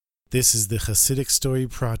This is the Hasidic Story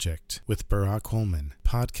Project with Barak Holman,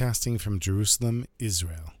 podcasting from Jerusalem,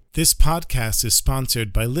 Israel. This podcast is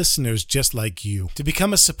sponsored by listeners just like you. To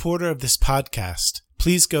become a supporter of this podcast,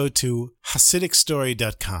 please go to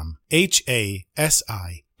HasidicStory.com, HASIDIC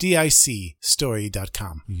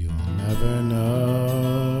story.com. You'll never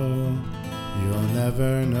know, you'll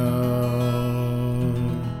never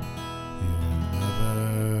know, you'll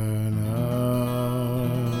never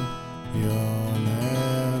know, you'll never know.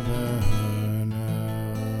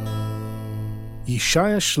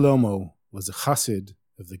 Yeshaya Shlomo was a chassid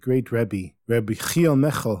of the great Rebbe Yechiel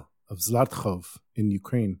Michel of Zlotchov in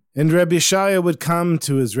Ukraine. And Rebbe Yeshaya would come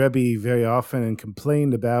to his Rebbe very often and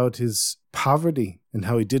complain about his poverty and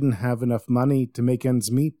how he didn't have enough money to make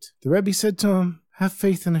ends meet. The Rebbe said to him, "Have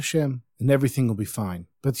faith in Hashem and everything will be fine."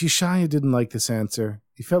 But Yeshaya didn't like this answer.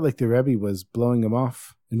 He felt like the Rebbe was blowing him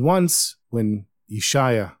off. And once, when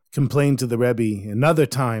Yeshaya complained to the Rebbe another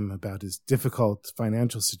time about his difficult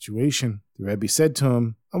financial situation, the Rebbe said to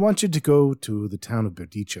him, "I want you to go to the town of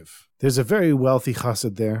Berdichev. There's a very wealthy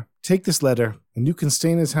chassid there. Take this letter, and you can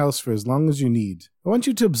stay in his house for as long as you need. I want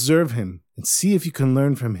you to observe him and see if you can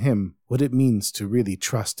learn from him what it means to really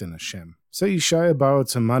trust in Hashem." So Yeshaya borrowed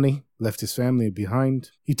some money, left his family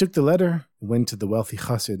behind. He took the letter and went to the wealthy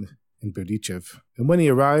chassid in Berdichev. And when he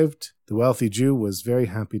arrived, the wealthy Jew was very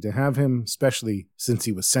happy to have him, especially since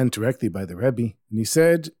he was sent directly by the Rebbe. And he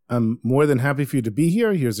said, "I'm more than happy for you to be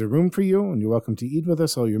here. Here's a room for you, and you're welcome to eat with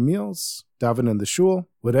us all your meals, daven in the shul.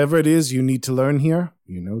 Whatever it is you need to learn here,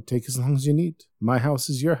 take as long as you need. My house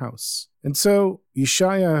is your house." And so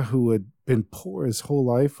Yeshaya, who had been poor his whole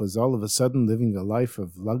life, was all of a sudden living a life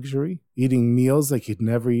of luxury, eating meals like he'd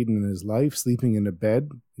never eaten in his life, sleeping in a bed.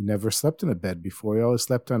 He never slept in a bed before. He always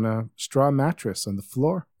slept on a straw mattress on the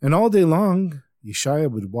floor. And all day long,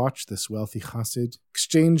 Yeshaya would watch this wealthy chassid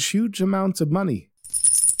exchange huge amounts of money.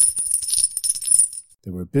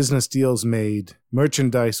 There were business deals made.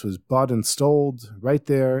 Merchandise was bought and sold right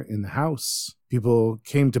there in the house. People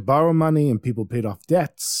came to borrow money and people paid off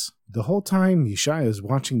debts. The whole time, Yeshaya is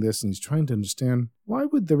watching this and he's trying to understand, why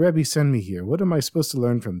would the Rebbe send me here? What am I supposed to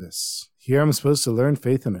learn from this? Here I'm supposed to learn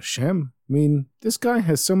faith in Hashem? I mean, this guy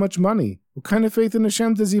has so much money. What kind of faith in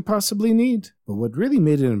Hashem does he possibly need? But what really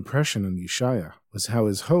made an impression on Yeshaya was how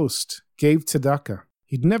his host gave tzedakah.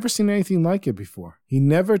 He'd never seen anything like it before. He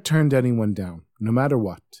never turned anyone down, no matter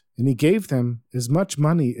what. And he gave them as much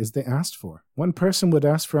money as they asked for. One person would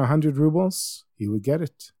ask for 100 rubles, he would get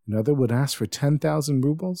it. Another would ask for 10,000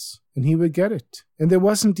 rubles, and he would get it. And there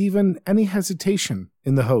wasn't even any hesitation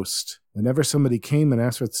in the host. Whenever somebody came and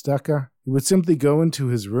asked for tzedakah, he would simply go into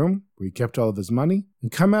his room, where he kept all of his money,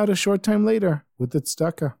 and come out a short time later with the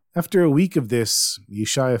tzedakah. After a week of this,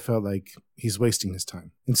 Yeshaya felt like he's wasting his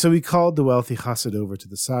time. And so he called the wealthy chassid over to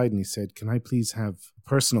the side and he said, "Can I please have a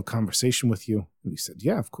personal conversation with you?" And he said,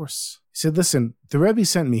 "Yeah, of course." He said, "Listen, the Rebbe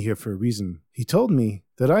sent me here for a reason. He told me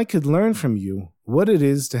that I could learn from you what it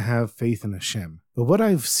is to have faith in Hashem. But what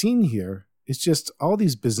I've seen here is just all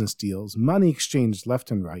these business deals, money exchanged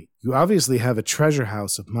left and right. You obviously have a treasure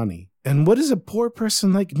house of money. And what is a poor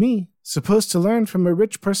person like me supposed to learn from a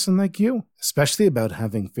rich person like you, especially about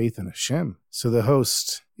having faith in Hashem?" So the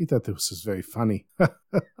host, he thought this was very funny.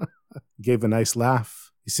 He gave a nice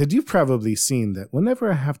laugh. He said, "You've probably seen that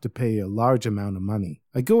whenever I have to pay a large amount of money,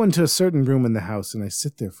 I go into a certain room in the house and I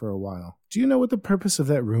sit there for a while. Do you know what the purpose of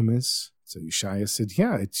that room is?" So Yeshaya said,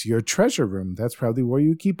 "Yeah, it's your treasure room. That's probably where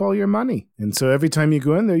you keep all your money. And so every time you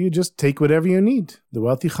go in there, you just take whatever you need." The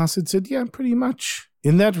wealthy chassid said, "Yeah, pretty much.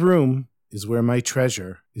 In that room is where my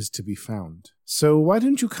treasure is to be found. So why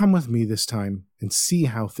don't you come with me this time and see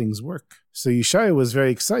how things work?" So Yeshaya was very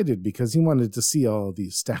excited because he wanted to see all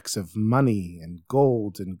these stacks of money and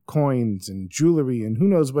gold and coins and jewelry and who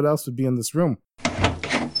knows what else would be in this room.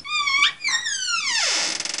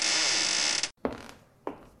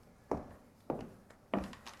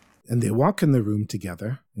 And they walk in the room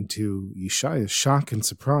together, and to Yeshaya's shock and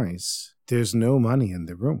surprise, there's no money in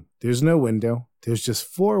the room. There's no window. There's just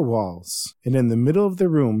 4 walls. And in the middle of the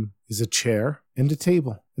room is a chair and a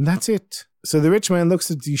table. And that's it. So the rich man looks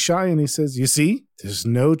at Yeshaya and he says, "You see, there's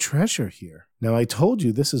no treasure here. Now I told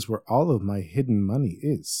you this is where all of my hidden money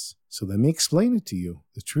is. So let me explain it to you.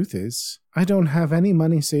 The truth is, I don't have any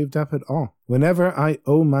money saved up at all. Whenever I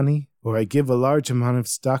owe money or I give a large amount of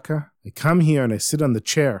tzedakah, I come here and I sit on the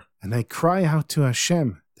chair and I cry out to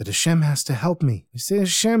Hashem that Hashem has to help me. I say,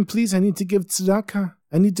 "Hashem, please, I need to give tzedakah.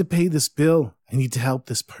 I need to pay this bill. I need to help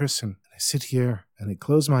this person." And I sit here and I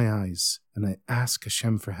close my eyes and I ask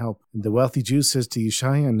Hashem for help. And the wealthy Jew says to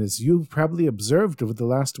Yeshaya, and as you've probably observed over the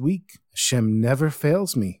last week, Hashem never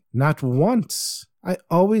fails me. Not once. I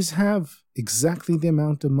always have exactly the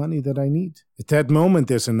amount of money that I need. At that moment,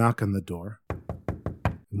 there's a knock on the door.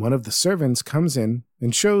 And one of the servants comes in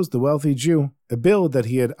and shows the wealthy Jew a bill that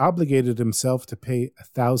he had obligated himself to pay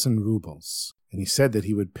 1,000 rubles. And he said that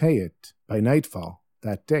he would pay it by nightfall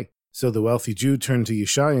that day. So the wealthy Jew turned to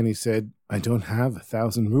Yeshaya and he said, I don't have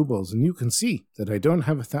 1,000 rubles, and you can see that I don't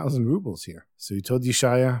have 1,000 rubles here. So he told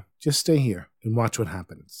Yeshaya, just stay here and watch what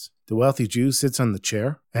happens. The wealthy Jew sits on the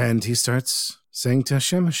chair and he starts saying to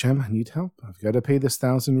Hashem, Hashem, I need help. I've got to pay this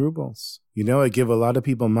 1,000 rubles. You know, I give a lot of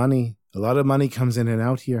people money. A lot of money comes in and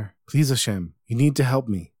out here. Please, Hashem, you need to help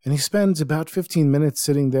me. And he spends about 15 minutes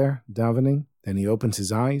sitting there, davening. Then he opens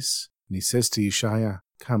his eyes and he says to Yeshaya,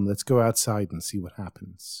 come, let's go outside and see what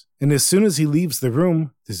happens. And as soon as he leaves the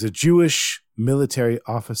room, there's a Jewish military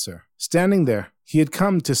officer standing there. He had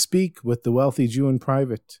come to speak with the wealthy Jew in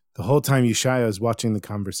private. The whole time Yeshaya is watching the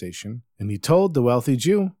conversation, and he told the wealthy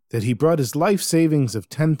Jew that he brought his life savings of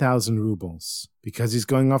 10,000 rubles because he's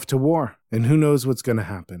going off to war, and who knows what's going to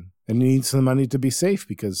happen. And he needs the money to be safe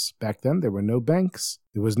because back then there were no banks.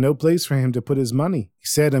 There was no place for him to put his money. He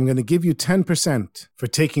said, I'm going to give you 10% for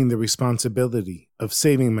taking the responsibility of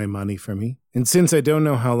saving my money for me. And since I don't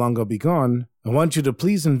know how long I'll be gone, I want you to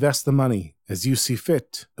please invest the money as you see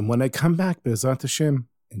fit. And when I come back, Be'ezrat Hashem,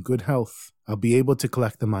 in good health, I'll be able to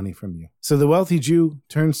collect the money from you. So the wealthy Jew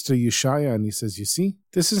turns to Yeshaya and he says, you see,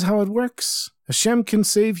 this is how it works. Hashem can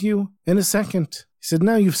save you in a second. He said,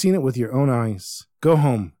 now you've seen it with your own eyes. Go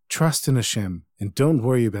home, trust in Hashem, and don't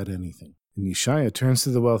worry about anything. And Yeshaya turns to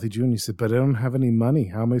the wealthy Jew and he said, but I don't have any money.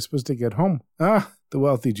 How am I supposed to get home? The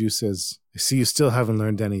wealthy Jew says, I see you still haven't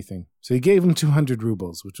learned anything. So he gave him 200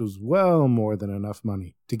 rubles, which was well more than enough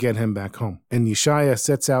money to get him back home. And Yeshaya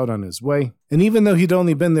sets out on his way. And even though he'd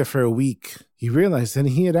only been there for a week, he realized that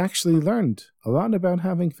he had actually learned a lot about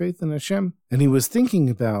having faith in Hashem. And he was thinking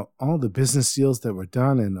about all the business deals that were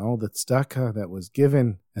done and all the tzedakah that was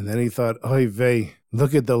given. And then he thought, oy vey,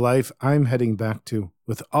 look at the life I'm heading back to.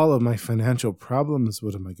 With all of my financial problems,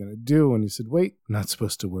 what am I going to do? And he said, wait, I'm not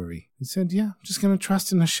supposed to worry. He said, yeah, I'm just going to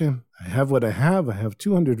trust in Hashem. I have what I have. I have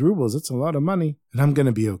 200 rubles. It's a lot of money. And I'm going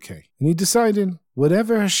to be okay. And he decided,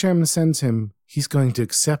 whatever Hashem sends him, he's going to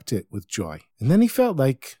accept it with joy. And then he felt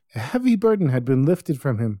like a heavy burden had been lifted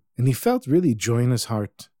from him. And he felt really joy in his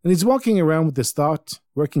heart. And he's walking around with this thought,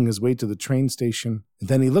 working his way to the train station. And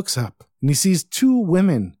then he looks up and he sees two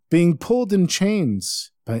women being pulled in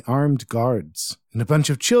chains by armed guards, and a bunch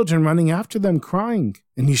of children running after them crying.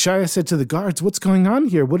 And Yeshaya said to the guards, what's going on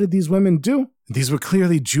here? What did these women do? And these were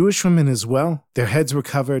clearly Jewish women as well. Their heads were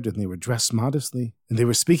covered and they were dressed modestly. And they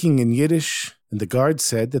were speaking in Yiddish. And the guards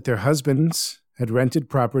said that their husbands had rented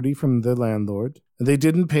property from the landlord, and they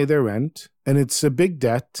didn't pay their rent, and it's a big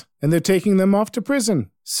debt, and they're taking them off to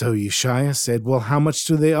prison. So Yeshaya said, well, how much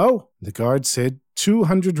do they owe? The guard said,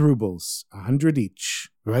 200 rubles, 100 each.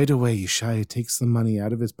 Right away, Yeshaya takes the money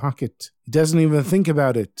out of his pocket. He doesn't even think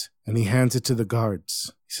about it, and he hands it to the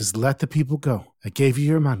guards. He says, let the people go. I gave you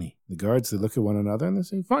your money. The guards, they look at one another and they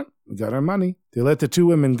say, fine, we got our money. They let the two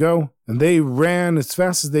women go, and they ran as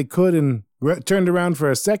fast as they could and turned around for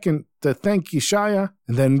a second to thank Yeshaya,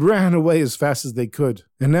 and then ran away as fast as they could.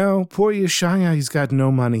 And now, poor Yeshaya, he's got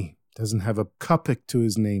no money. Doesn't have a kopek to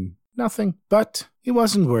his name. Nothing. But he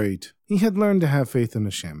wasn't worried. He had learned to have faith in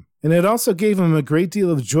Hashem. And it also gave him a great deal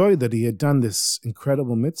of joy that he had done this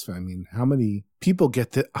incredible mitzvah. I mean, how many people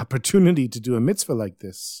get the opportunity to do a mitzvah like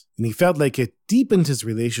this? And he felt like it deepened his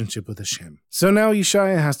relationship with Hashem. So now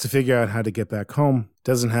Yeshaya has to figure out how to get back home.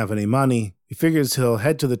 Doesn't have any money. He figures he'll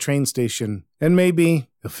head to the train station and maybe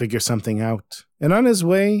he'll figure something out. And on his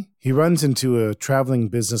way, he runs into a traveling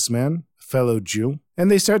businessman, a fellow Jew,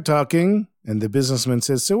 and they start talking. And the businessman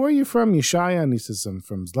says, so where are you from, Yeshaya? And he says, I'm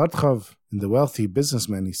from Zlotchov. And the wealthy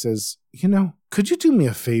businessman, he says, could you do me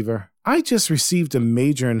a favor? I just received a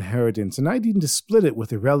major inheritance and I need to split it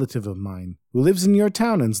with a relative of mine who lives in your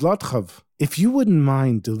town in Zlotchov. If you wouldn't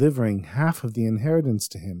mind delivering half of the inheritance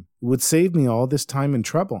to him, it would save me all this time and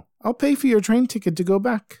trouble. I'll pay for your train ticket to go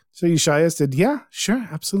back. So Yeshaya said, yeah, sure,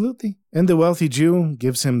 absolutely. And the wealthy Jew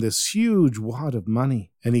gives him this huge wad of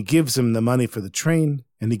money. And he gives him the money for the train.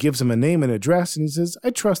 And he gives him a name and address. And he says,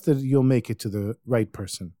 I trust that you'll make it to the right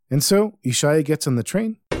person. And so Yeshaya gets on the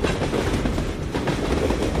train.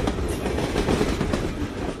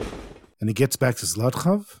 And he gets back to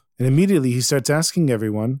Zlotchov. And immediately he starts asking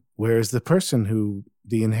everyone, where is the person who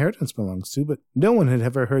the inheritance belongs to? But no one had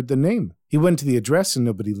ever heard the name. He went to the address and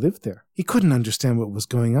nobody lived there. He couldn't understand what was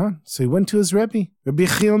going on. So he went to his Rebbe, Rebbe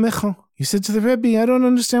Yechiel Michel. He said to the Rebbe, I don't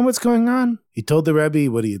understand what's going on. He told the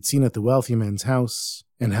Rebbe what he had seen at the wealthy man's house.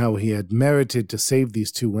 and how he had merited to save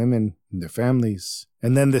these 2 women and their families.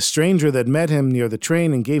 And then the stranger that met him near the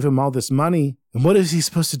train and gave him all this money. And what is he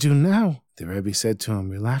supposed to do now? The Rebbe said to him,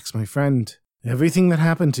 "Relax, my friend. Everything that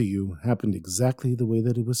happened to you happened exactly the way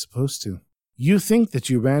that it was supposed to. You think that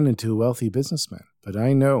you ran into a wealthy businessman, but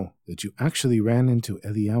I know that you actually ran into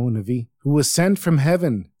Eliyahu Navi, who was sent from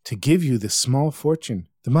heaven to give you this small fortune.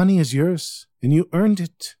 The money is yours, and you earned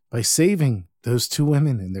it by saving those 2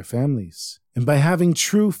 women and their families, and by having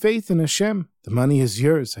true faith in Hashem. The money is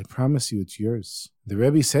yours. I promise you it's yours." The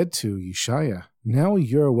Rebbe said to Yeshaya, "Now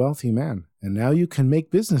you're a wealthy man, and now you can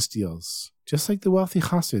make business deals, just like the wealthy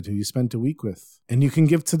chassid who you spent a week with. And you can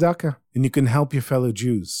give tzedakah, and you can help your fellow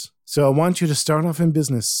Jews. So I want you to start off in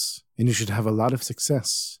business, and you should have a lot of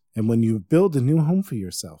success. And when you build a new home for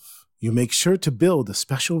yourself, you make sure to build a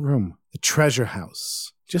special room, a treasure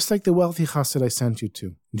house, just like the wealthy chassid I sent you to.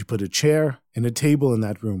 And you put a chair and a table in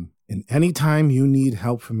that room. And anytime you need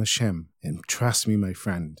help from Hashem, and trust me, my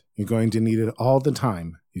friend, you're going to need it all the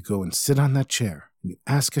time, you go and sit on that chair, and you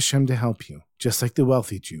ask Hashem to help you, just like the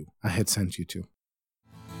wealthy Jew I had sent you to."